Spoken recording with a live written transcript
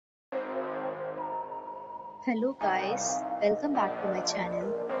Hello guys, welcome back to my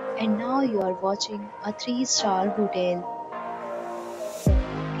channel. And now you are watching a 3-star hotel. The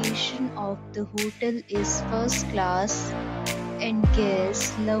location of the hotel is first class and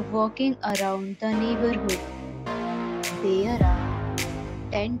guests love walking around the neighborhood. There are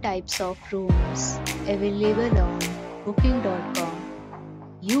 10 types of rooms available on booking.com.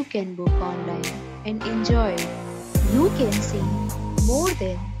 You can book online and enjoy it. You can see more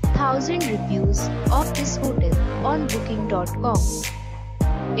than 1000 reviews of this hotel on booking.com.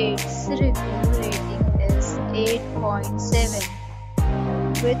 Its review rating is 8.7,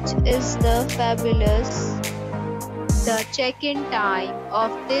 which is the fabulous. The check-in time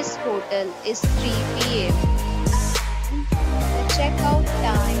of this hotel is 3 p.m. and the checkout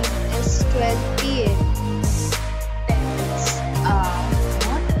time is 12 p.m. Pets are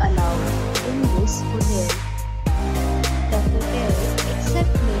not allowed in this hotel. The hotel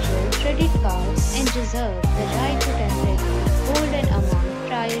accepts major credit cards and reserves the right to temporarily hold an amount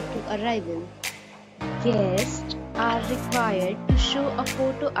prior to arrival. Guests are required to show a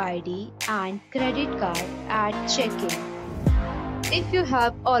photo ID and credit card at check-in. If you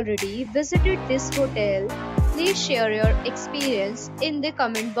have already visited this hotel, please share your experience in the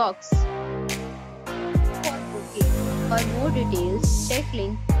comment box. For booking or more details, check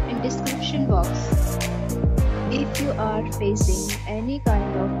link in description box. If you are facing any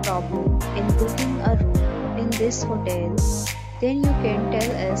kind of problem in booking a room in this hotel, then you can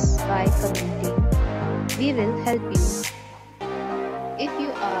tell us by commenting. We will help you. If you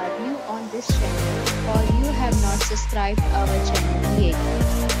are new on this channel or you have not subscribed our channel yet,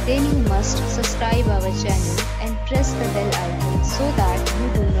 then you must subscribe our channel and press the bell icon so that you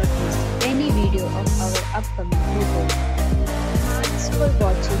do not miss any video of our upcoming video. Thanks for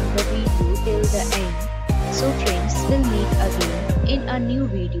watching the video till the end. So friends, we'll meet again in a new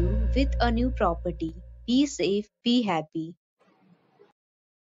video with a new property. Be safe, be happy.